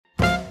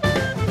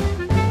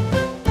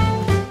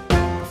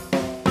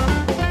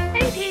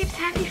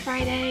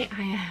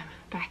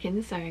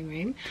the sewing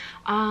room.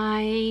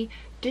 I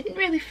didn't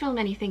really film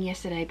anything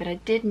yesterday, but I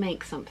did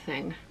make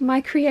something.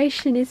 My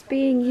creation is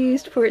being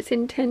used for its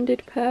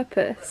intended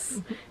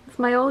purpose. It's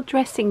my old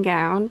dressing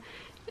gown,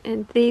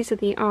 and these are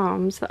the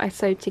arms that I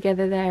sewed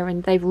together there,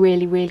 and they've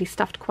really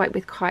stuffed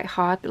quite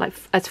hard, like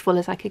as full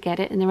as I could get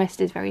it, and the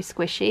rest is very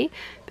squishy.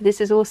 But this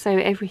is also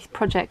every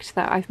project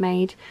that I've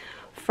made,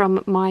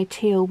 from my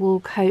teal wool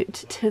coat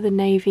to the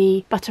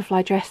navy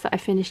butterfly dress that I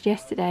finished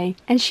yesterday,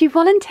 and she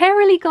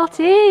voluntarily got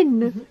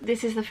in.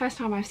 This is the first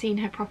time I've seen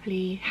her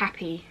properly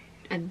happy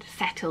and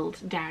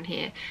settled down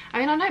here. I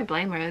mean, I don't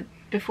blame her.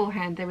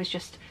 Beforehand there was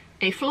just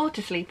a floor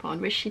to sleep on,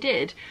 which she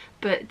did,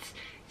 but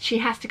she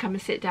has to come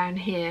and sit down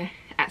here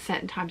at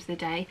certain times of the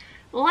day,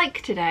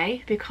 like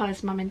today,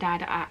 because mum and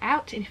dad are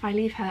out, and if I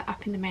leave her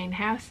up in the main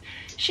house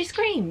she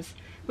screams,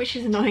 which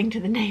is annoying to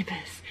the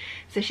neighbours.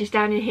 So she's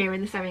down in here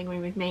in the sewing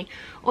room with me,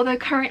 although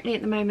currently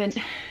at the moment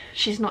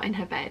she's not in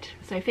her bed,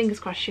 so fingers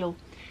crossed she'll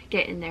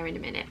get in there in a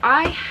minute.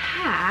 I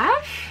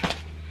have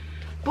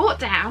brought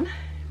down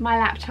my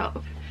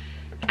laptop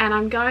and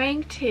I'm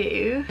going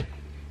to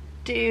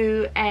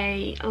do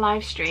a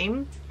live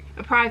stream,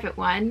 a private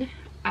one,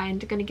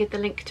 and going to give the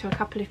link to a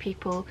couple of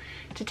people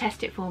to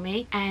test it for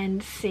me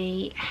and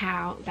see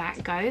how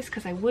that goes,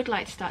 because I would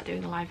like to start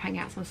doing the live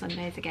hangouts on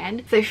Sundays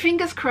again. So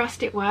fingers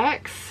crossed it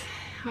works.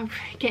 I'm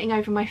getting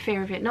over my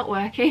fear of it not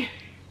working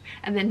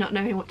and then not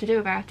knowing what to do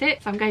about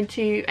it. So I'm going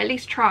to at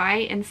least try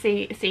and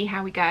see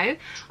how we go.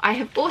 I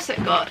have also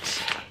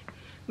got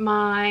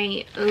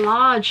my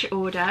large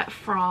order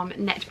from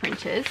Net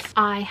Printers.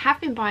 I have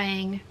been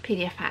buying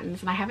PDF patterns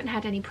and I haven't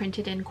had any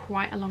printed in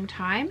quite a long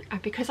time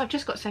because I've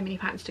just got so many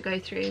patterns to go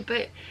through,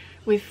 but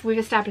we've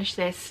established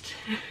this.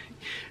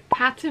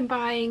 Pattern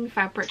buying,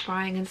 fabric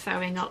buying and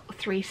sewing are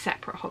 3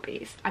 separate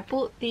hobbies. I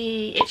bought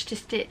the Itch to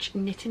Stitch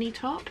Knit-A-Knee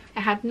top.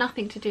 It had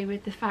nothing to do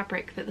with the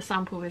fabric that the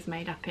sample was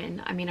made up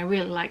in. I mean, I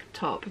really like the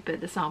top,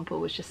 but the sample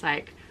was just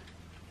like,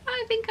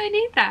 I think I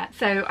need that.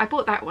 So I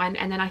bought that one,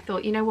 and then I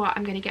thought, you know what,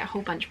 I'm going to get a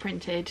whole bunch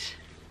printed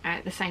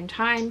at the same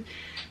time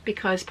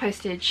because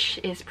postage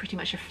is pretty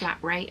much a flat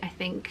rate, I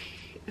think.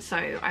 So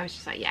I was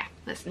just like, yeah,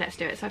 let's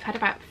do it. So I've had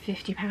about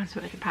 £50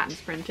 worth of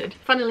patterns printed.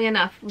 Funnily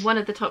enough, one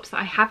of the tops that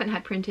I haven't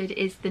had printed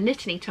is the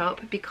Knit-A-Knee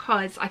top,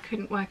 because I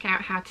couldn't work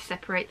out how to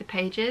separate the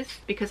pages,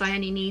 because I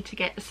only need to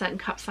get a certain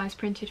cup size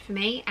printed for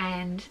me,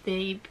 and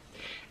the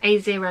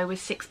A0 was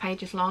 6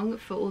 pages long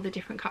for all the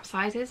different cup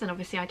sizes, and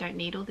obviously I don't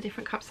need all the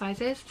different cup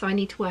sizes, so I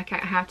need to work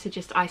out how to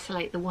just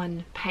isolate the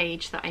one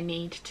page that I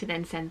need to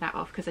then send that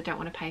off, because I don't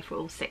want to pay for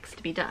all 6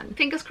 to be done.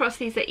 Fingers crossed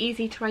these are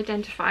easy to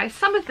identify.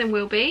 Some of them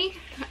will be,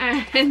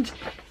 and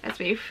as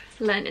we've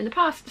learned in the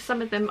past,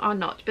 some of them are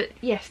not, but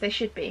yes, they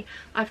should be.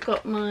 I've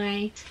got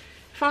my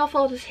file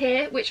folders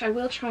here, which I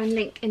will try and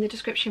link in the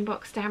description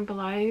box down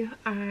below.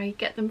 I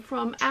get them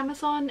from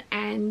Amazon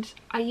and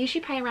I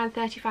usually pay around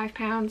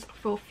 £35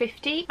 for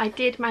 50. I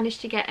did manage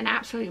to get an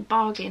absolute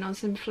bargain on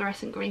some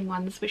fluorescent green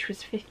ones, which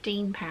was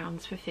 £15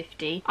 for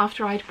 50.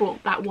 After I'd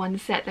bought that one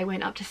set, they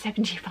went up to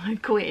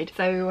 75 quid.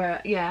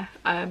 So yeah,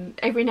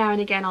 every now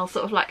and again I'll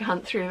sort of like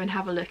hunt through and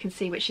have a look and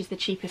see which is the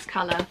cheapest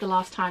colour. The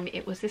last time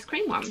it was this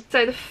green one.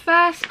 So the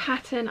first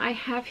pattern I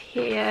have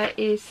here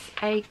is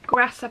a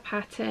grasser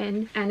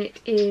pattern, and it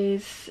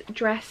is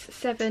dress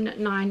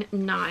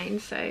 799,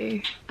 so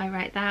I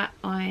write that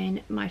on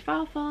my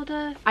file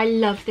folder. I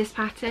love this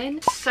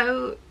pattern.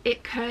 So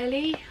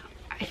curly,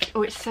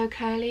 or it's so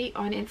curly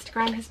on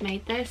Instagram has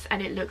made this,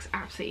 and it looks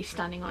absolutely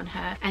stunning on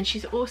her, and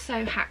she's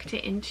also hacked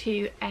it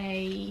into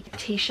a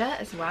t-shirt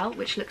as well,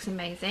 which looks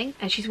amazing.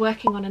 And she's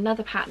working on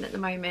another pattern at the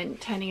moment,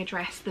 turning a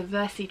dress, the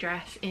Versi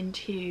dress,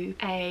 into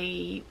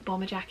a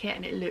bomber jacket,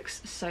 and it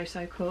looks so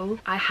cool.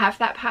 I have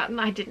that pattern.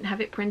 I didn't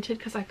have it printed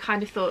because I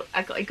kind of thought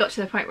it got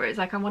to the point where it's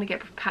like I want to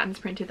get patterns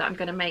printed that I'm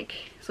going to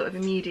make sort of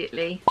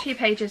immediately. 2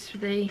 pages for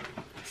the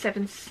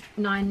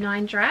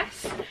 799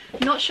 dress.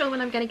 Not sure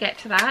when I'm going to get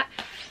to that.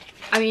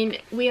 I mean,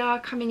 we are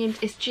coming in,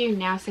 it's June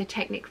now, so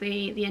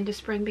technically the end of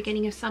spring,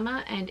 beginning of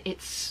summer, and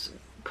it's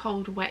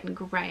cold, wet and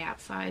grey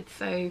outside,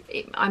 so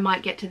I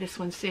might get to this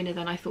one sooner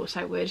than I thought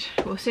I would,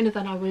 or sooner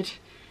than I would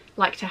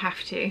like to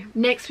have to.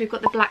 Next we've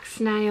got the black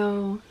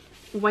snail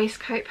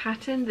waistcoat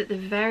pattern that the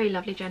very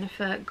lovely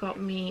Jennifer got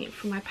me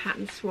for my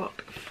pattern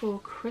swap for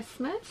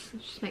Christmas.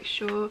 Just make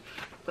sure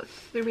I've got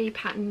 3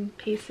 pattern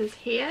pieces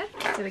here.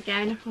 So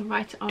again, I'll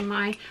write it on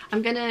my,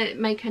 I'm gonna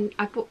make an,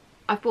 I've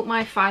brought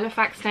my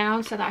Filofax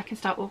down so that I can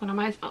start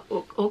organising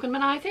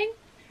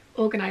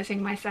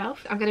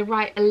myself. I'm going to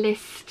write a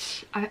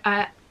list.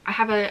 I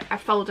have a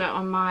folder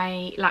on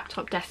my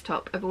laptop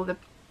desktop of all the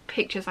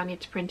pictures I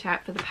need to print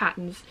out for the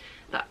patterns,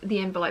 the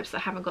envelopes that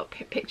haven't got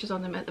pictures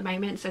on them at the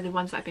moment, so the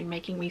ones that I've been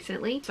making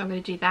recently. So I'm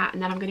going to do that,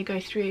 and then I'm going to go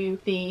through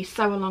the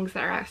sew-alongs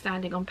that are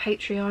outstanding on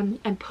Patreon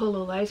and pull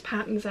all those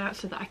patterns out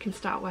so that I can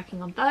start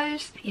working on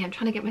those. Yeah, I'm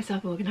trying to get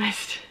myself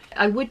organised.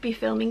 I would be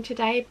filming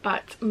today,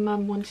 but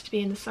Mum wanted to be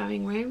in the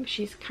sewing room.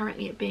 She's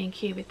currently at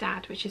B&Q with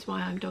Dad, which is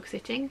why I'm dog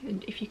sitting.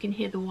 And if you can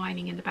hear the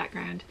whining in the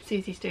background,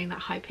 Susie's doing that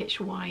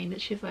high-pitched whine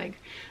that she's like,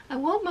 I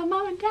want my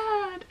mum and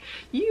dad,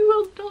 you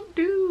will not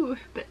do.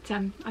 But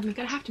I'm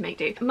gonna have to make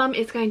do. Mum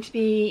is going to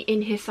be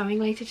in here sewing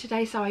later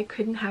today, so I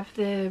couldn't have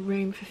the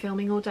room for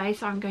filming all day,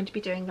 so I'm going to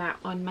be doing that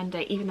on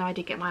Monday, even though I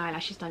did get my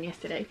eyelashes done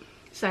yesterday.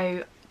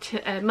 So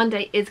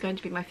Monday is going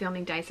to be my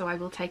filming day, so I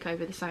will take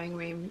over the sewing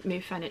room,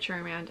 move furniture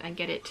around and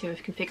get it to a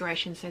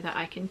configuration so that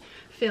I can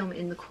film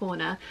in the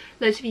corner.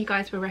 Loads of you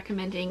guys were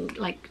recommending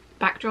like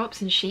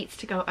backdrops and sheets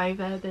to go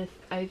over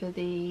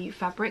the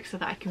fabric so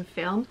that I can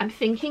film. I'm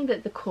thinking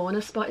that the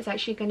corner spot is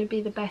actually going to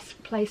be the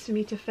best place for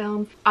me to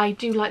film. I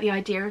do like the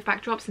idea of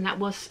backdrops, and that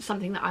was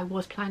something that I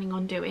was planning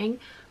on doing,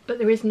 but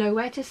there is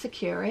nowhere to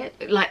secure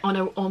it. Like on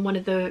one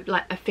of the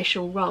like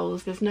official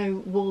rolls, there's no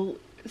wall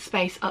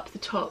space up the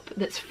top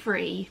that's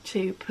free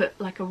to put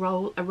like a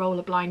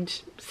roller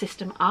blind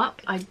system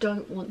up. I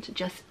don't want to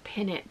just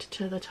pin it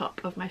to the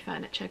top of my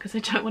furniture because I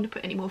don't want to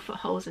put any more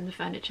footholes in the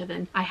furniture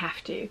than I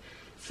have to.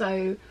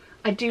 So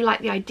I do like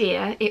the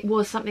idea. It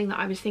was something that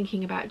I was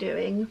thinking about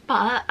doing,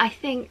 but I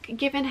think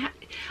given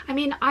I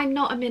mean, I'm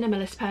not a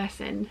minimalist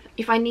person.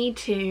 If I need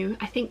to,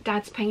 I think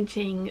Dad's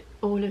painting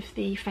all of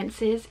the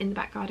fences in the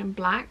back garden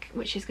black,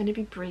 which is going to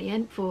be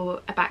brilliant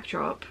for a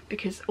backdrop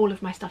because all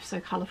of my stuff's so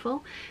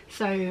colourful.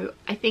 So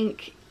I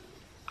think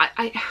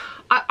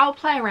I'll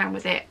play around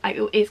with it.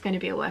 It's going to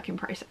be a work in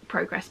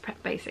progress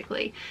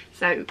basically.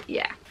 So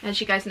yeah, as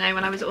you guys know,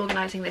 when I was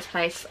organising this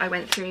place, I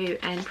went through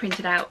and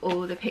printed out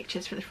all the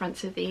pictures for the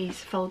fronts of these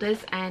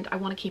folders, and I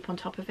want to keep on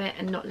top of it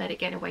and not let it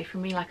get away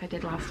from me like I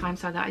did last time,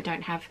 so that I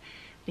don't have,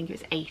 I think it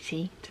was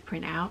 80 to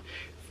print out.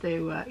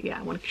 So yeah,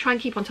 I want to try and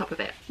keep on top of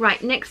it.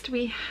 Right, next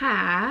we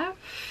have,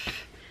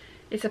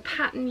 it's a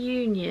pattern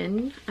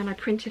union, and I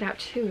printed out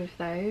 2 of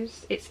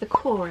those. It's the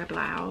Cora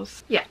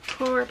blouse. Yeah,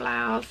 Cora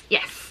blouse,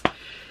 yes.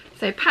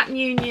 So pattern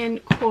union,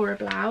 Cora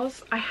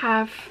blouse. I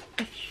have,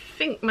 I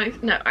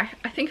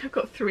think I've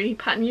got 3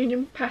 pattern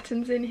union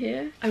patterns in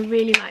here. I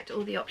really liked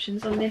all the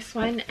options on this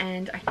one,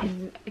 and I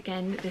can,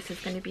 again, this is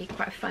going to be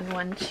quite a fun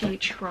one to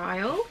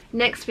trial.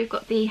 Next we've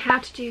got the How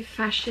to Do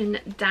Fashion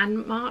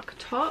Denmark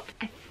top.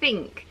 I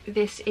think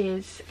this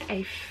is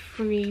a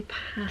free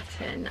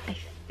pattern, I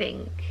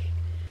think.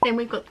 Then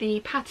we've got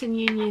the Pattern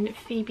Union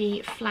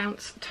Phoebe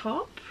Flounce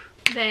top.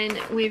 Then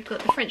we've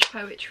got the French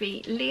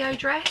Poetry Leo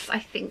dress. I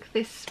think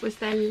this was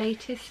their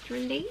latest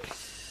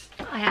release.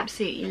 I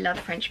absolutely love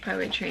French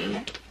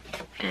poetry,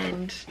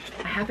 and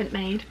I haven't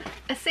made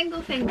a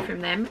single thing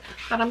from them,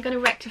 but I'm going to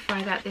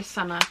rectify that this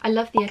summer. I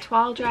love the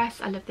Etoile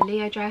dress, I love the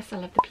Leo dress, I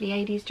love the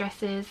Pleiades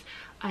dresses,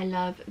 I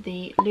love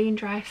the loon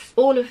dress.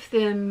 All of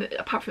them,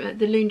 apart from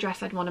the loon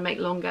dress, I'd want to make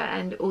longer,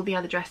 and all the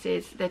other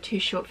dresses, they're too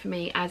short for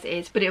me as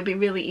is, but it'll be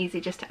really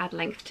easy just to add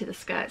length to the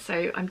skirt,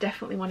 so I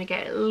definitely want to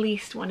get at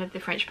least one of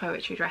the French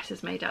poetry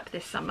dresses made up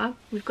this summer.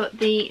 We've got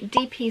the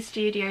DP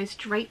Studios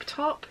drape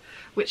top,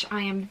 which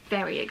I am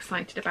very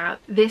excited about.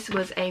 This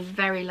was a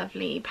very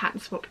lovely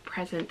pattern swap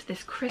present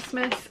this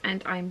Christmas,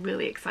 and I'm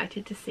really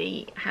excited to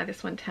see how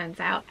this one turns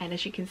out. And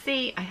as you can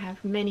see, I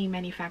have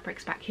many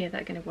fabrics back here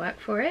that are going to work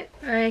for it.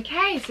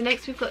 Okay, so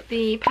next we've got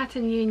the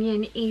Pattern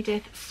Union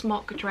Edith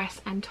smock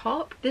dress and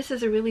top. This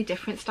is a really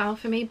different style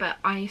for me, but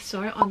I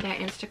saw it on their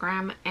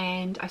Instagram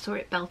and I saw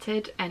it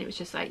belted, and it was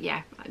just like,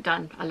 yeah,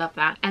 done. I love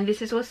that. And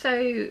this is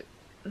also,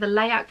 the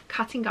layout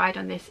cutting guide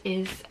on this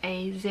is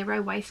a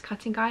 0 waist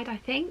cutting guide, I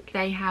think.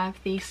 They have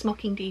the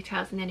smocking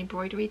details and then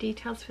embroidery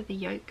details for the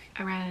yoke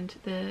around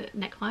the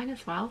neckline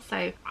as well.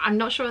 So I'm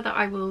not sure that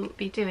I will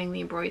be doing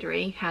the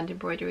embroidery. Hand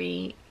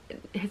embroidery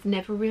has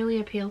never really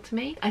appealed to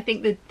me. I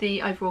think that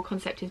the overall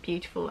concept is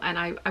beautiful, and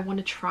I want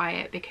to try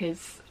it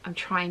because I'm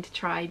trying to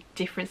try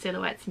different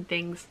silhouettes and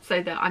things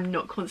so that I'm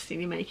not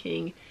constantly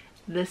making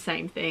the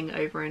same thing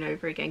over and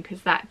over again,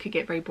 because that could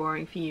get very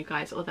boring for you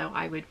guys, although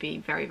I would be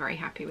very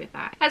happy with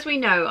that. As we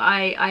know,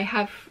 I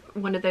have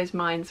one of those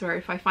minds where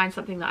if I find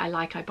something that I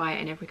like, I buy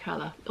it in every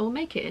colour, or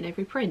make it in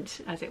every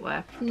print, as it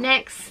were.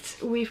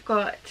 Next we've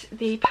got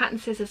the Pattern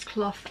Scissors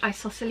Cloth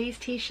Isosceles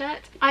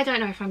t-shirt. I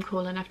don't know if I'm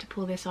cool enough to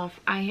pull this off.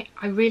 I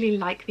really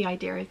like the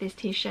idea of this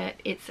t-shirt.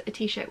 It's a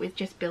t-shirt with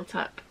just built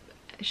up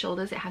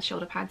shoulders. It has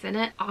shoulder pads in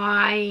it.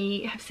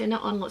 I have seen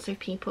it on lots of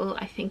people.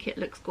 I think it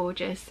looks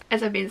gorgeous.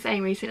 As I've been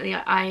saying recently,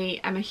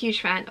 I am a huge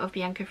fan of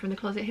Bianca from The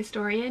Closet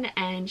Historian,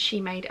 and she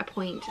made a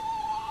point.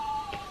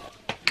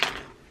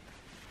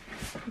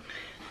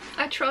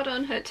 I trod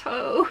on her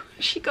toe.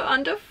 She got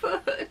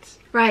underfoot.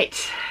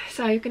 Right,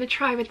 so I'm going to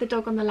try with the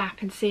dog on the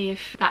lap and see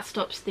if that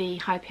stops the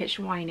high-pitched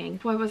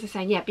whining. What was I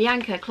saying? Yeah,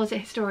 Bianca, Closet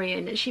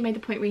Historian, she made the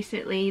point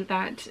recently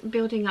that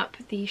building up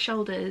the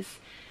shoulders,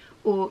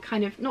 or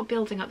kind of not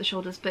building up the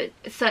shoulders, but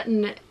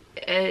certain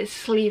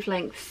sleeve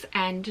lengths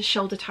and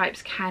shoulder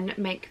types can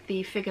make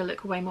the figure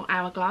look way more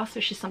hourglass,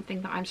 which is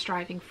something that I'm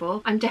striving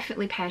for. I'm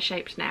definitely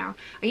pear-shaped now.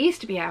 I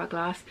used to be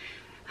hourglass.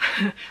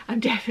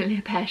 I'm definitely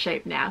a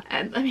pear-shaped now.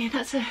 I mean,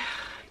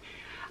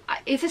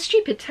 it's a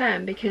stupid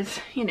term because,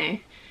 you know,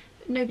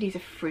 nobody's a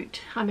fruit.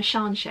 I'm a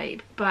shan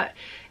shape, but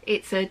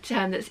it's a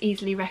term that's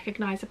easily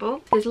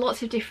recognizable. There's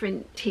lots of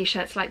different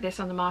t-shirts like this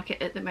on the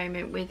market at the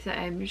moment with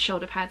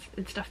shoulder pads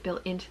and stuff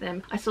built into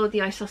them. I saw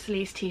the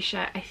Isosceles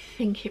t-shirt. I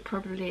think it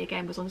probably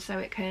again was on Sew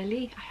It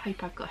Curly. I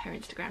hope I've got her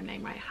Instagram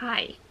name right.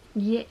 Hi.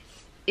 Yes.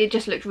 It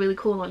just looked really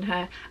cool on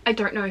her. I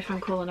don't know if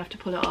I'm cool enough to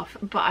pull it off,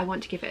 but I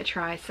want to give it a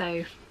try,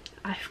 so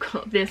I've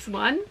got this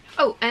one.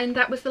 Oh, and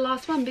that was the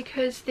last one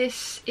because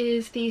this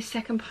is the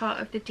second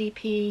part of the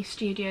DP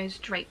Studios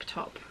drape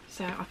top.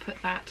 So I'll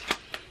put that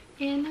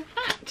in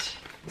that.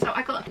 So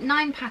I got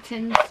 9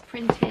 patterns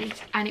printed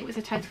and it was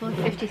a total of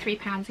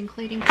 £53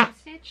 including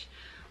postage,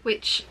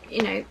 which,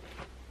 you know,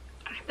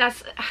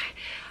 that's,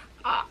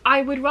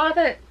 I would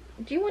rather,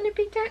 do you want to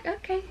be down?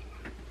 Okay,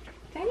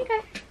 there you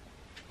go.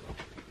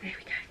 There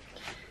we go.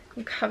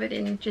 I'm covered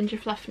in ginger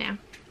fluff now.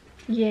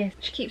 Yes,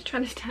 she keeps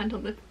trying to stand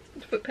on the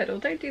foot pedal.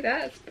 Don't do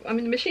that. I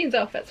mean, the machine's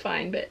off, that's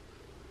fine, but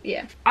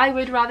yeah. I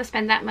would rather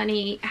spend that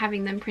money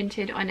having them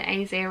printed on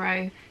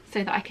A0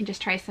 so that I can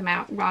just trace them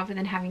out rather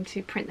than having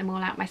to print them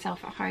all out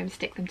myself at home,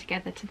 stick them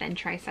together to then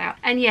trace out.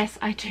 And yes,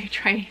 I do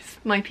trace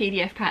my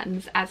PDF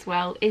patterns as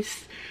well.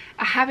 It's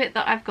a habit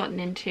that I've gotten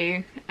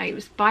into. It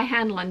was By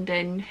Hand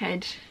London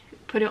had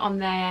put it on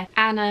their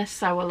Anna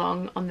Sew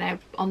Along on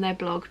their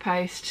blog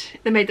post.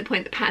 They made the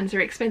point that patterns are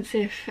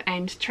expensive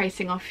and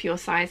tracing off your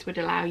size would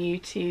allow you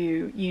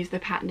to use the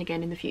pattern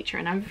again in the future,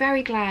 and I'm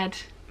very glad,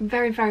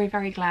 very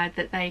glad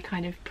that they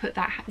kind of put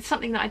that, it's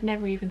something that I'd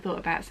never even thought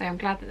about, so I'm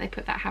glad that they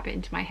put that habit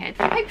into my head.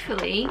 So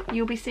hopefully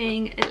you'll be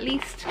seeing at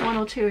least 1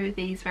 or 2 of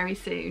these very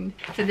soon.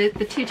 So the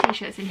 2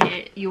 t-shirts in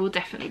here you will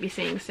definitely be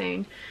seeing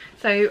soon.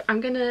 So I'm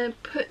gonna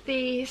put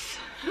these,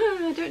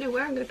 I don't know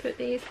where I'm gonna put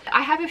these.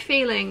 I have a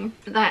feeling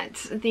that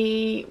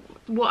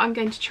what I'm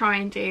going to try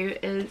and do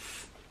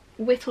is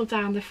whittle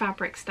down the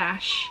fabric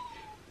stash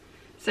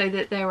so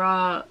that there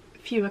are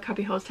fewer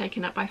cubby holes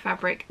taken up by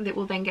fabric that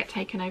will then get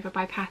taken over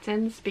by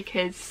patterns,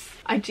 because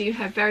I do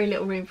have very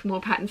little room for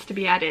more patterns to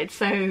be added.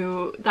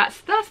 So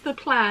that's the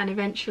plan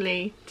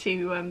eventually,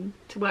 to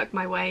work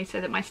my way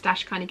so that my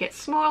stash kind of gets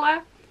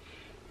smaller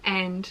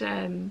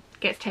and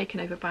gets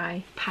taken over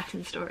by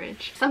pattern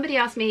storage. Somebody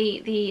asked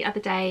me the other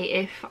day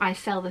if I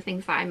sell the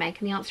things that I make,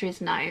 and the answer is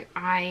no.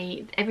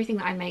 Everything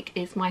that I make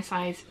is my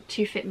size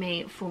to fit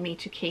me, for me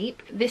to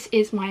keep. This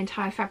is my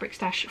entire fabric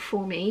stash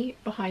for me,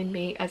 behind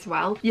me as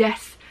well.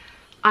 Yes,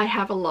 I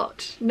have a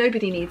lot.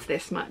 Nobody needs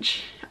this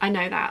much. I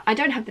know that. I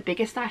don't have the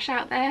biggest stash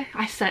out there.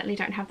 I certainly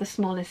don't have the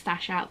smallest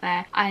stash out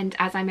there. And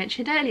as I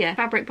mentioned earlier,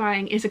 fabric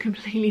buying is a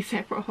completely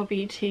separate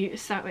hobby to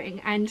sewing,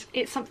 and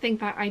it's something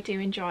that I do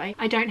enjoy.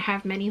 I don't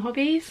have many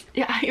hobbies.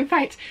 Yeah, in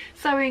fact,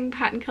 sewing,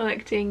 pattern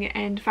collecting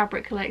and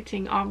fabric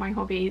collecting are my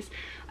hobbies.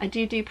 I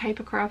do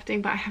paper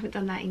crafting, but I haven't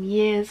done that in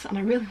years and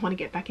I really want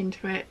to get back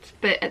into it.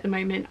 But at the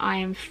moment I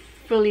am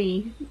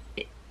fully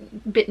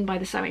bitten by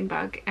the sewing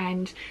bug,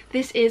 and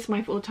this is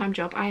my full-time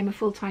job. I am a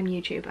full-time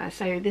YouTuber,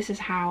 so this is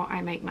how I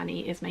make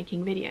money, is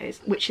making videos,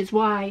 which is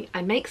why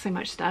I make so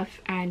much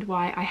stuff and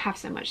why I have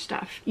so much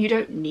stuff. You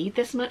don't need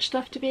this much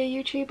stuff to be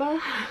a YouTuber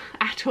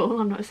at all.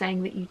 I'm not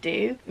saying that you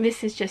do.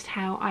 This is just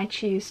how I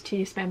choose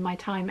to spend my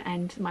time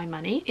and my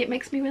money. It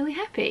makes me really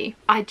happy.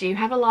 I do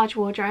have a large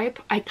wardrobe.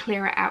 I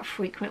clear it out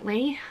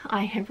frequently.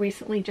 I have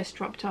recently just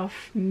dropped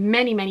off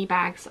many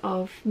bags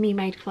of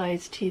me-made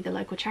clothes to the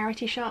local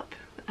charity shop,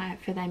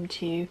 for them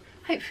to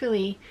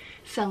hopefully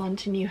sell on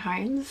to new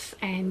homes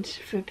and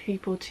for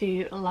people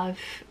to love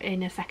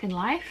in a second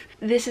life.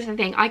 This is the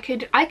thing, I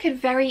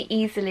could very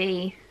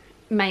easily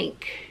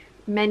make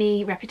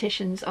many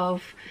repetitions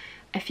of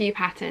a few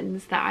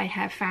patterns that I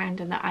have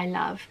found and that I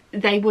love.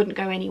 They wouldn't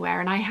go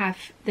anywhere, and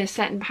there's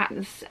certain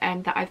patterns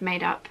that I've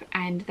made up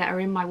and that are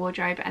in my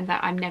wardrobe and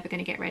that I'm never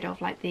going to get rid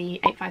of, like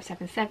the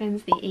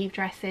 8577s, the Eve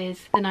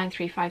dresses, the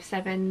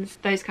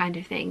 9357s, those kind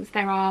of things.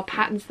 There are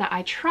patterns that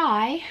I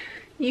try.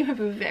 You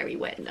have a very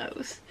wet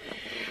nose.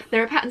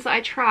 There are patterns that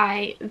I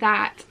try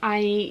that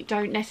I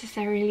don't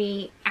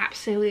necessarily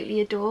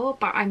absolutely adore,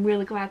 but I'm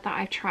really glad that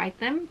I've tried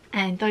them,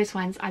 and those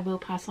ones I will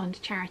pass on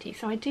to charity.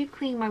 So I do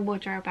clean my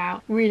wardrobe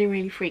out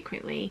really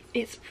frequently.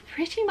 It's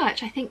pretty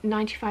much, I think,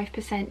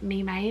 95%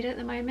 me made at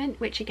the moment,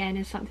 which again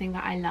is something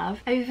that I love.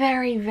 I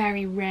very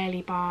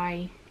rarely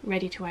buy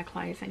ready to wear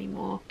clothes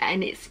anymore,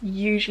 and it's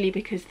usually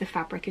because the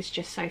fabric is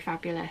just so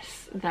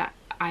fabulous that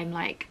I'm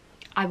like,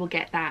 I will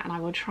get that and I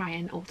will try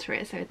and alter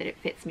it so that it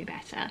fits me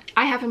better.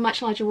 I have a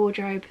much larger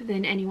wardrobe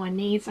than anyone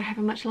needs. I have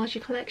a much larger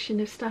collection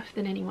of stuff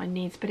than anyone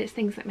needs, but it's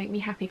things that make me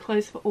happy.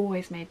 Clothes have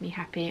always made me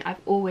happy. I've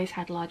always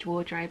had large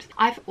wardrobes.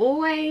 I've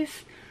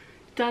always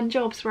done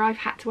jobs where I've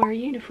had to wear a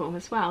uniform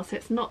as well, so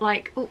it's not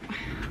like, oh,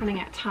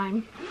 running out of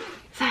time.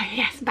 So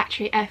yes,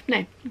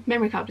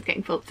 memory card was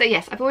getting full. So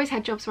yes, I've always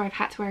had jobs where I've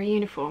had to wear a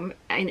uniform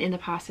in the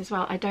past as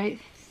well. I don't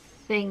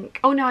think,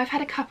 oh no, I've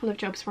had a couple of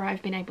jobs where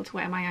I've been able to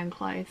wear my own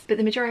clothes, but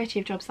the majority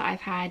of jobs that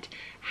I've had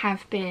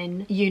have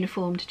been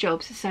uniformed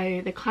jobs.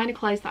 So the kind of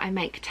clothes that I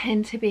make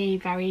tend to be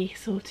very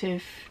sort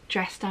of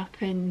dressed up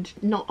and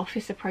not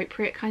office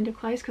appropriate kind of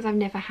clothes, because I've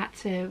never had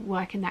to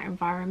work in that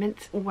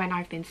environment when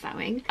I've been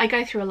sewing. I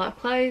go through a lot of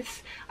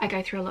clothes, I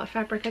go through a lot of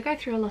fabric, I go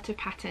through a lot of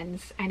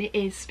patterns, and it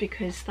is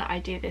because that I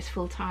do this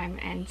full time,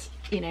 and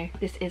you know,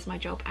 this is my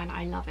job and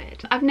I love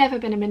it. I've never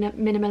been a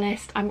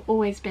minimalist, I've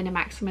always been a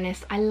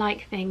maximalist. I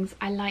like things,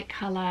 I like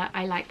colour,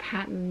 I like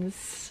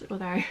patterns,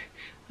 although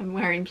I'm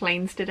wearing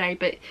plains today,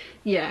 but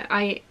yeah,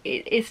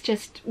 it's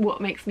just what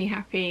makes me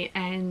happy,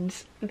 and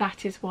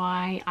that is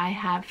why I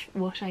have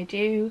what I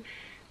do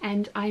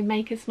and I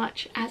make as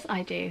much as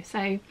I do.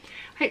 So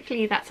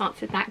hopefully that's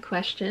answered that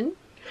question.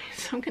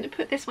 So I'm going to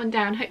put this one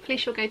down. Hopefully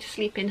she'll go to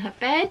sleep in her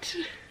bed,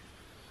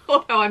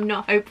 although I'm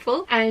not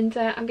hopeful, and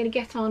I'm going to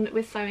get on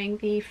with sewing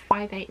the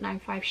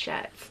 5895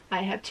 shirts.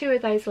 I have 2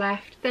 of those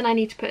left. Then I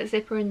need to put a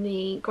zipper in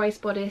the Grace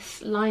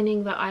bodice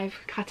lining that I've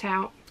cut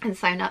out and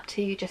sewn up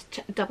to just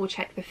double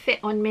check the fit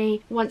on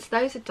me. Once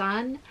those are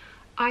done,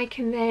 I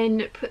can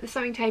then put the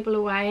sewing table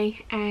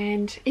away,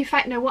 and in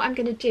fact no, what I'm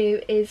going to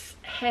do is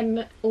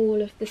hem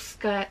all of the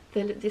skirt,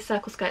 the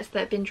circle skirts that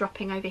have been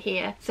dropping over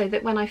here, so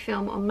that when I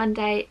film on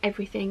Monday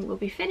everything will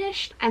be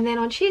finished, and then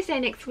on Tuesday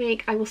next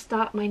week I will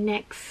start my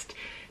next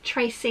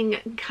tracing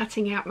and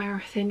cutting out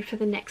marathon for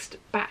the next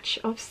batch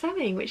of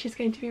sewing, which is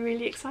going to be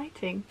really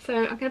exciting.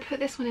 So I'm going to put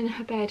this one in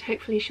her bed,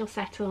 hopefully she'll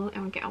settle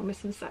and we'll get on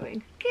with some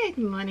sewing. Good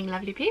morning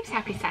lovely peeps,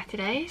 happy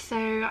Saturday.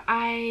 So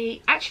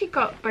I actually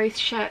got both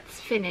shirts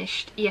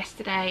finished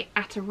yesterday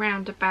at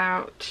around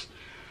about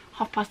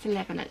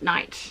 11:30 at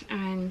night,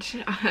 and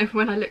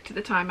when I looked at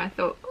the time I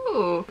thought,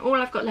 oh, all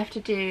I've got left to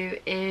do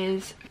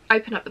is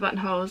open up the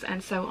buttonholes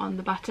and sew on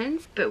the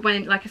buttons. But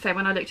when, like I say,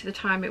 when I looked at the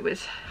time it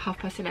was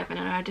 11:30, and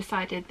I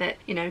decided that,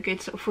 you know, a good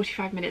sort of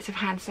 45 minutes of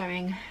hand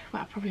sewing,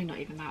 well probably not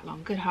even that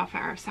long, good half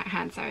hour of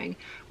hand sewing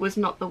was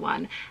not the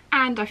one.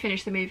 And I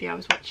finished the movie I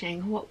was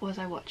watching. What was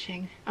I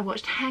watching? I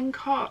watched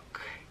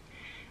Hancock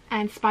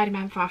and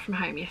Spider-Man Far From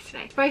Home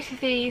yesterday. Both of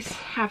these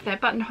have their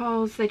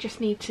buttonholes, they just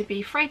need to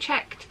be fray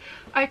checked,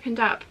 opened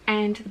up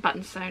and the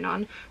buttons sewn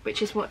on,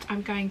 which is what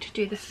I'm going to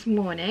do this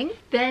morning.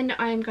 Then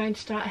I'm going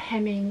to start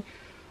hemming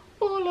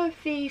all of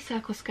the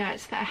circle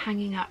skirts that are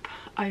hanging up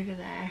over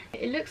there.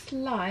 It looks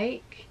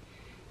like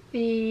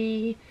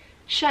the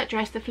shirt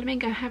dress, the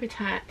Flamingo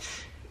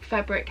Habitat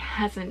fabric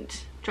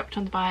hasn't dropped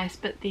on the bias,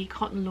 but the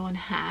cotton lawn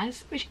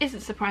has, which isn't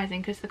surprising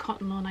because the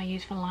cotton lawn I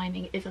use for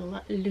lining is a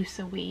lot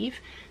looser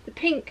weave. The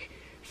pink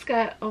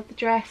skirt of the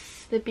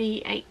dress, the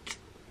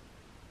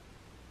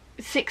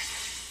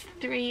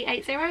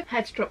B6380,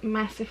 has dropped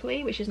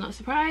massively, which is not a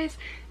surprise,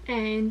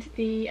 and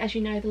the, as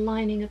you know, the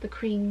lining of the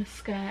cream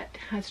skirt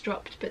has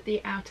dropped but the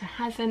outer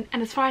hasn't,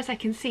 and as far as I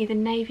can see the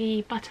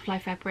navy butterfly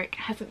fabric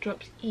hasn't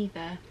dropped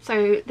either.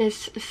 So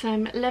there's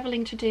some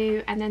leveling to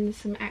do and then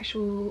some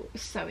actual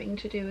sewing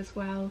to do as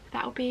well.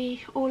 That'll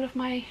be all of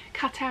my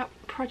cutout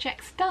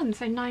projects done,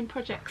 so 9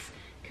 projects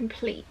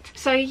complete.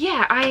 So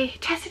yeah, I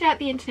tested out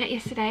the internet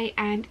yesterday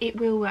and it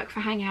will work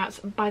for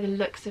hangouts by the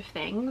looks of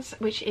things,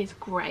 which is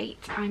great.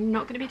 I'm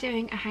not going to be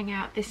doing a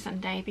hangout this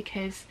Sunday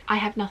because I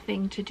have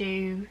nothing to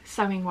do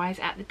sewing wise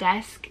at the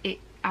desk.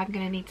 I'm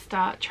going to need to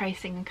start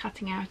tracing and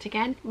cutting out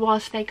again.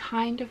 Whilst they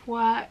kind of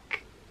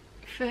work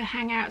for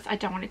hangouts, I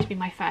don't want it to be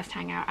my first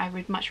hangout. I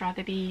would much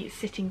rather be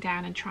sitting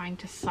down and trying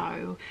to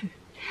sew.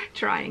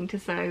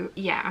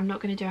 Yeah, I'm not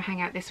going to do a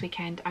hangout this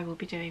weekend. I will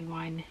be doing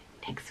one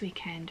next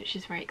weekend, which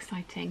is very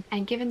exciting,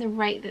 and given the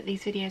rate that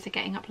these videos are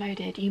getting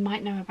uploaded, you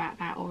might know about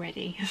that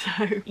already.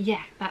 So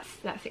yeah,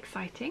 that's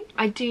exciting.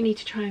 I do need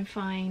to try and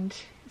find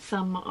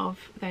some of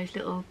those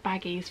little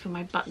baggies for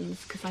my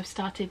buttons, because I've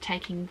started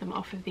taking them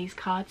off of these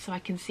cards so I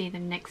can see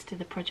them next to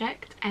the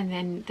project, and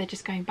then they're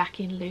just going back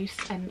in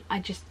loose, and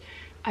I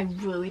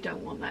really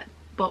don't want that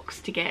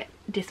box to get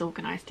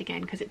disorganized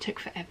again because it took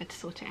forever to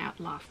sort it out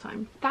last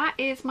time. That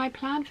is my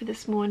plan for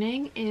this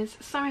morning, is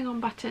sewing on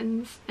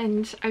buttons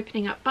and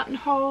opening up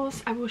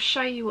buttonholes. I will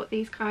show you what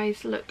these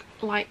guys look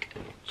like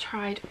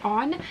tried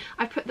on.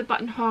 I put the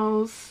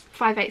buttonholes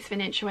 5/8 of an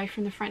inch away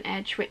from the front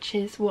edge, which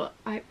is what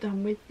I've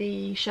done with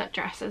the shirt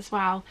dress as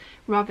well,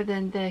 rather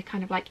than the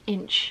kind of like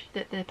inch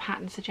that the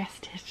pattern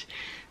suggested.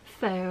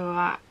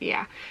 So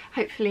yeah,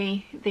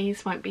 hopefully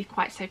these won't be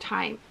quite so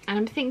tight. And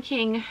I'm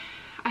thinking,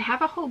 I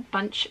have a whole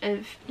bunch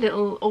of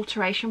little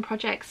alteration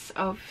projects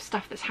of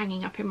stuff that's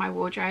hanging up in my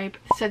wardrobe.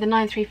 So the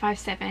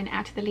 9357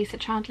 out of the Lisa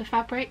Chandler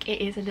fabric,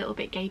 it is a little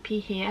bit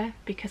gapey here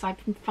because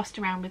I've fussed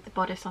around with the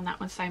bodice on that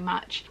one so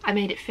much. I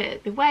made it fit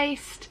at the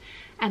waist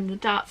and the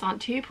darts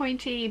aren't too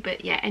pointy,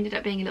 but yeah, ended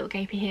up being a little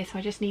gapey here, so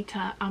I just need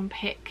to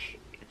unpick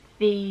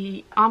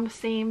the arm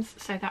seams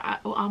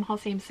or armhole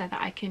seams so that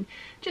I can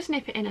just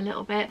nip it in a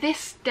little bit.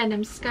 This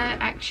denim skirt,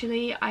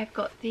 actually, I've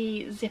got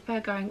the zipper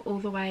going all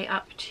the way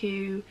up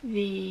to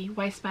the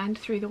waistband,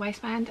 through the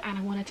waistband, and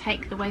I want to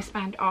take the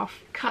waistband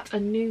off, cut a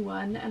new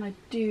one, and I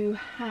do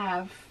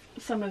have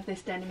some of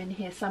this denim in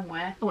here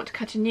somewhere. I want to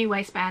cut a new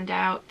waistband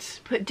out,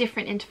 put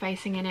different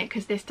interfacing in it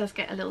because this does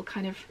get a little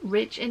kind of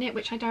ridge in it,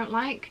 which I don't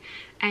like,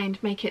 and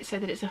make it so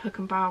that it's a hook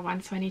and bar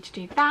one, so I need to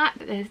do that.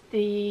 There's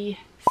the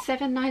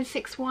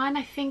 7961,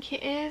 I think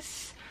it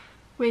is,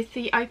 With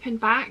the open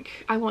back,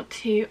 I want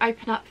to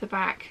open up the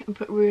back and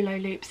put rouleau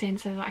loops in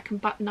so that I can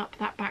button up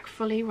that back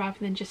fully rather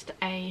than just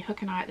a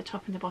hook and eye at the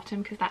top and the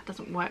bottom, because that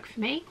doesn't work for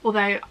me.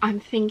 Although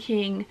I'm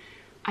thinking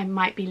I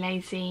might be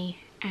lazy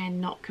and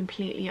not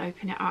completely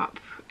open it up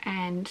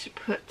and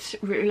put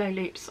rouleau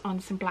loops on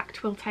some black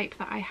twill tape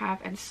that I have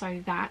and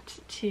sew that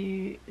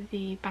to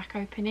the back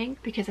opening,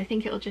 because I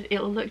think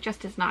it'll look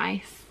just as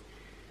nice.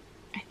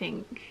 I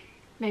think.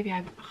 Maybe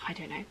I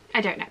don't know. I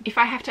don't know. If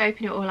I have to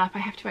open it all up, I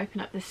have to open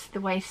up the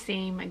waist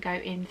seam and go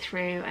in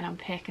through and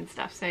unpick and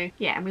stuff. So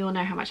yeah, and we all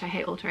know how much I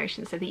hate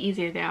alterations, so the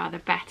easier they are, the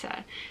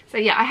better. So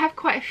yeah, I have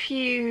quite a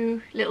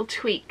few little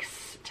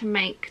tweaks to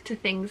make to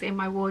things in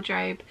my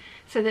wardrobe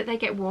so that they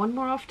get worn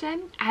more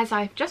often. As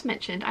I've just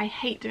mentioned, I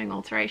hate doing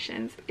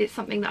alterations. It's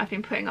something that I've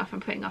been putting off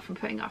and putting off and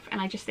putting off,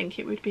 and I just think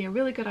it would be a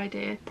really good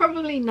idea.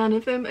 Probably none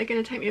of them are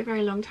going to take me a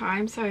very long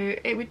time, so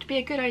it would be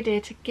a good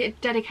idea to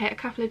dedicate a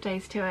couple of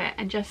days to it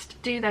and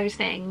just do those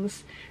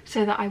things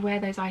so that I wear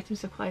those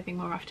items of clothing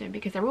more often,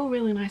 because they're all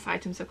really nice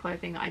items of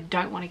clothing that I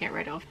don't want to get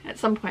rid of. At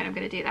some point I'm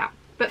going to do that.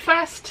 But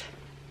first,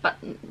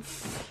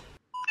 buttons.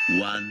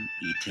 One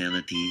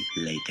eternity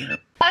later.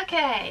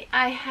 Okay,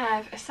 I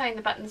have sewn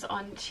the buttons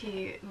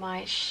onto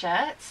my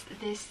shirts.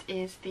 This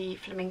is the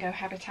Flamingo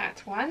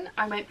Habitat one.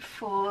 I went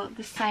for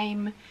the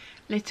same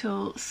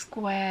little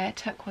square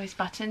turquoise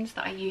buttons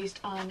that I used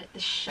on the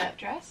shirt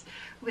dress,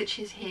 which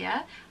is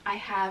here. I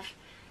have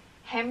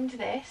hemmed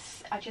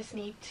this. I just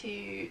need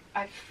to,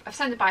 I've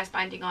sewn the bias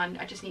binding on,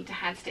 I just need to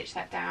hand stitch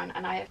that down,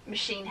 and I have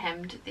machine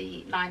hemmed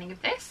the lining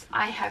of this.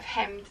 I have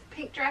hemmed the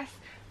pink dress,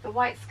 the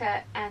white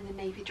skirt and the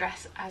navy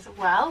dress as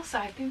well, so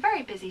I've been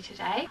very busy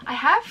today. I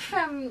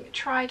have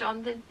tried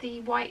on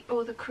the white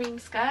or the cream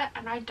skirt,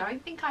 and I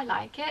don't think I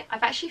like it.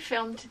 I've actually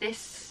filmed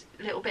this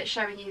little bit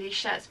showing you these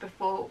shirts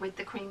before with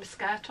the cream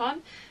skirt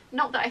on.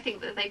 Not that I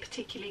think that they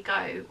particularly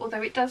go,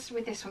 although it does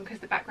with this one because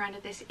the background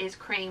of this is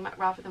cream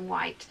rather than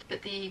white,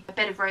 but the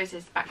Bed of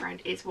Roses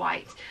background is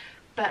white.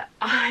 But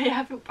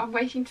I'm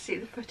waiting to see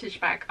the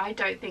footage back. I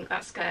don't think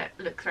that skirt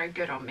looks very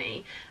good on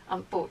me,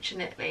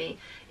 unfortunately.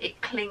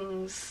 It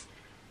clings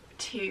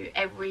to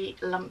every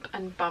lump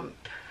and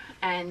bump,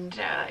 and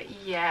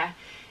yeah,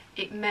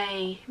 it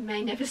may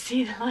never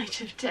see the light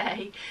of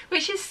day,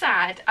 which is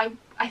sad.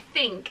 I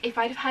think if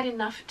I'd have had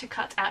enough to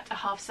cut out a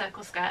half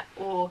circle skirt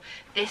or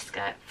this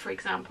skirt, for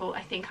example,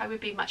 I think I would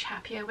be much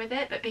happier with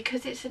it. But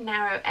because it's a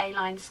narrow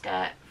A-line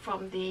skirt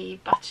from the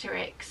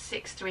Butterick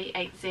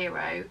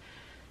 6380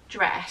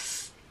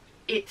 dress,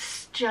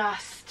 it's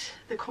just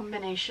the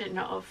combination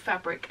of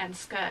fabric and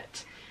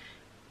skirt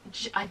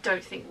I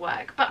don't think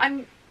work. But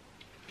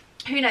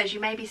who knows, you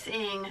may be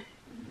seeing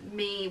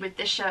me with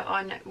this shirt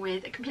on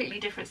with a completely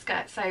different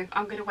skirt, so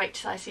I'm going to wait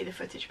till I see the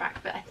footage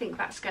back. But I think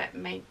that skirt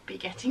may be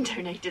getting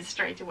donated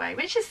straight away,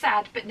 which is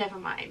sad, but never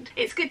mind.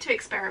 It's good to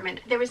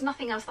experiment. There is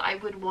nothing else that I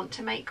would want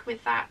to make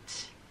with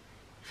that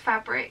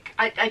fabric.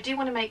 I do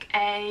want to make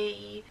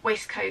a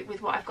waistcoat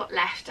with what I've got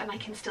left, and I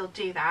can still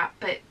do that,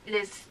 but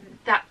there's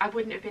that I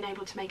wouldn't have been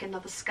able to make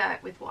another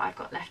skirt with what I've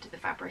got left of the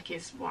fabric,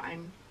 is what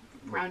I'm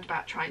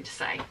roundabout trying to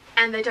say.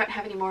 And they don't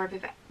have any more of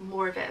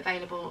it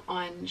available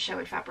on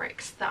Sherwood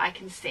Fabrics that I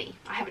can see.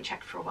 I haven't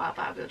checked for a while,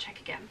 but I will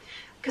check again,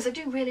 because I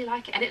do really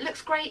like it, and it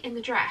looks great in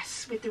the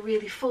dress with the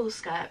really full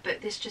skirt,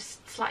 but this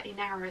just slightly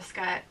narrower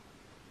skirt,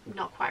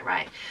 not quite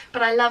right.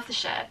 But I love the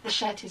shirt. The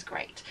shirt is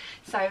great.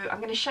 So I'm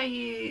going to show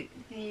you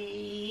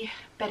the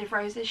Bed of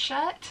Roses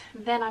shirt,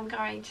 then I'm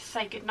going to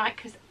say goodnight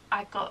because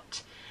I've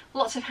got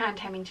lots of hand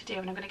hemming to do,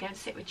 and I'm going to go and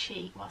sit with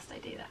Chi whilst I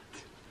do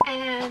that.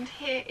 And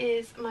here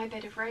is my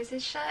Bed of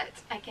Roses shirt.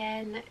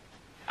 Again,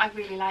 I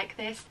really like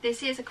this.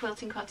 This is a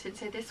quilting cotton,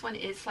 so this one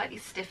is slightly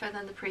stiffer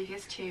than the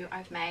previous two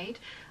I've made.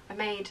 I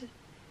made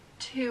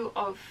two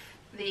of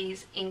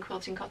these in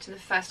quilting cotton the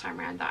first time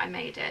around that I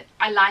made it.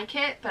 I like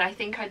it, but I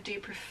think I do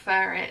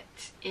prefer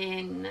it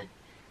in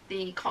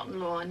the cotton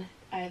lawn,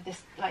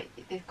 this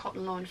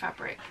cotton lawn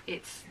fabric.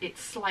 It's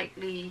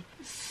slightly,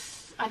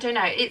 I don't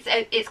know,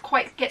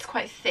 gets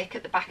quite thick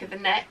at the back of the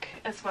neck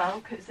as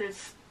well, because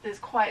there's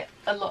quite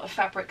a lot of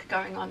fabric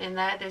going on in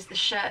there. There's the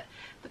shirt,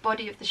 the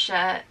body of the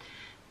shirt,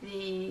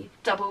 the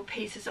double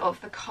pieces of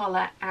the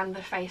collar and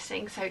the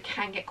facing, so it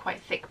can get quite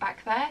thick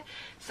back there.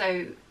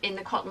 So in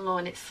the cotton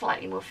lawn it's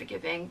slightly more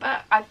forgiving,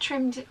 but I've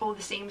trimmed all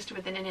the seams to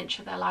within an inch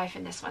of their life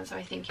in this one, so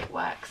I think it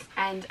works,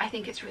 and I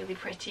think it's really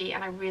pretty,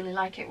 and I really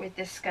like it with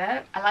this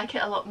skirt. I like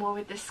it a lot more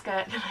with this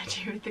skirt than I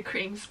do with the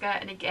cream skirt,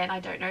 and again,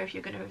 I don't know if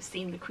you're going to have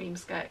seen the cream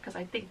skirt because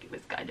I think it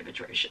was kind of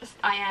atrocious.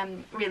 I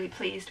am really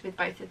pleased with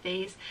both of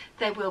these.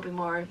 There will be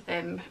more of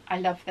them. I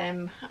love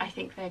them. I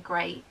think they're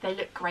great. They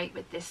look great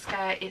with this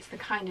skirt. It's the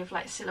kind of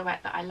like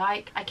silhouette that I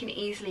like. I can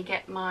easily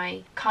get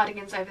my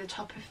cardigans over the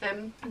top of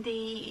them.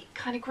 The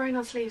kind of grown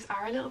on sleeves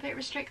are a little bit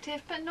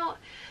restrictive, but not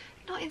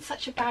in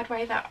such a bad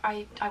way that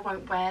I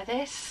won't wear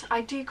this. I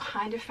do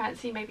kind of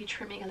fancy maybe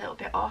trimming a little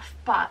bit off,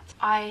 but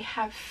I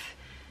have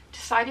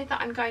decided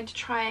that I'm going to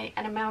try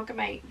and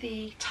amalgamate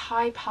the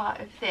tie part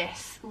of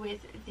this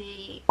with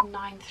the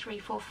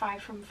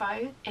 9345 from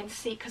Vogue and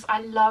see, because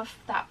I love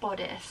that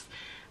bodice,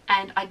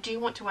 and I do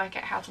want to work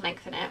out how to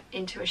lengthen it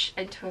into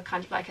a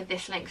kind of like a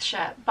this length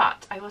shirt,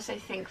 but I also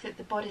think that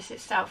the bodice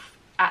itself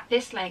at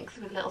this length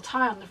with a little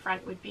tie on the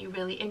front would be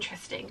really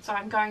interesting. So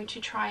I'm going to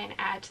try and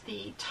add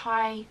the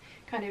tie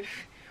kind of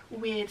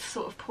weird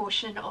sort of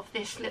portion of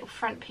this little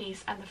front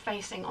piece and the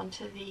facing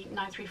onto the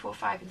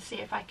 9345 and see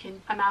if I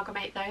can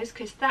amalgamate those,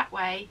 because that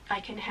way I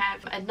can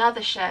have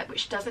another shirt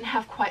which doesn't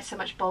have quite so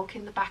much bulk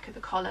in the back of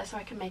the collar, so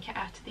I can make it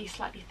out of these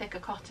slightly thicker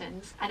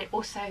cottons, and it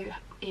also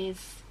is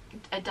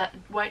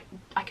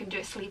I can do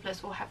it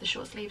sleeveless or have the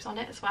short sleeves on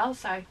it as well.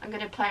 So I'm going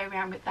to play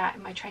around with that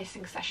in my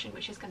tracing session,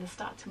 which is going to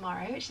start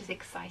tomorrow, which is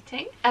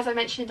exciting. As I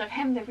mentioned, I've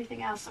hemmed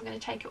everything else. I'm going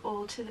to take it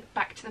all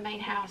back to the main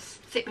house,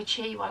 sit with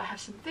Chi while I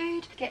have some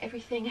food, get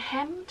everything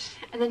hemmed,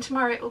 and then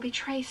tomorrow it will be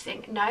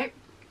tracing. No,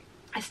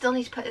 I still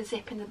need to put a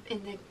zip in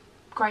the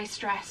grey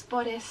stress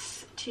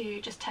bodice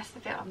to just test the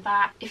fit on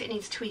that. If it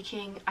needs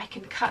tweaking, I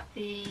can cut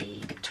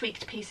the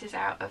tweaked pieces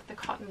out of the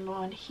cotton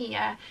lawn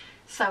here,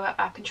 sew it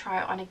up and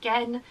try it on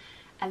again,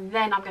 and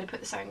then I'm going to put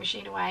the sewing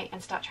machine away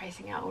and start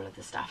tracing out all of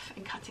the stuff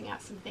and cutting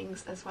out some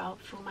things as well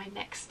for my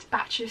next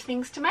batch of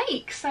things to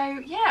make. So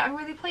yeah, I'm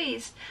really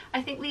pleased.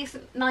 I think these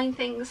 9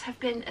 things have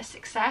been a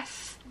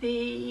success.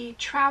 The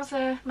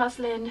trouser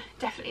muslin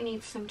definitely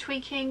needs some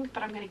tweaking,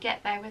 but I'm going to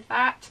get there with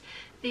that.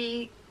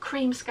 The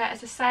cream skirt,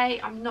 as I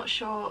say, I'm not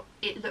sure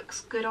it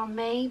looks good on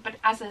me, but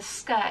as a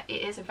skirt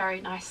it is a very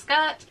nice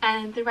skirt,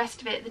 and the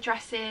rest of it, the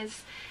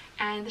dresses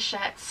and the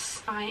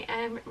shirts, I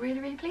am really,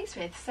 really pleased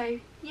with. So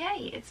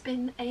yay, it's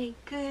been a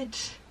good,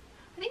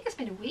 I think it's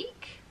been a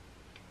week,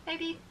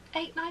 maybe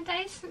 8-9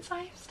 days since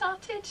I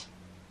started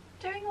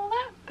doing all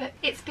that, but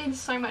it's been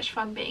so much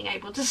fun being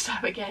able to sew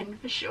again,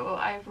 for sure.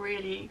 I've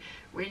really,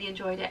 really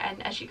enjoyed it,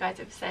 and as you guys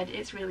have said,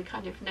 it's really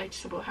kind of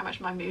noticeable how much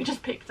my mood has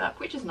picked up,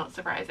 which is not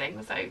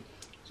surprising. So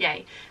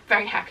yay,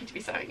 very happy to be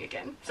sewing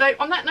again. So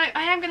on that note,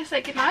 I am going to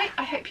say goodnight.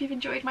 I hope you've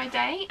enjoyed my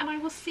day, and I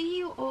will see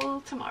you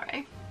all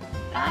tomorrow.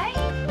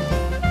 Bye!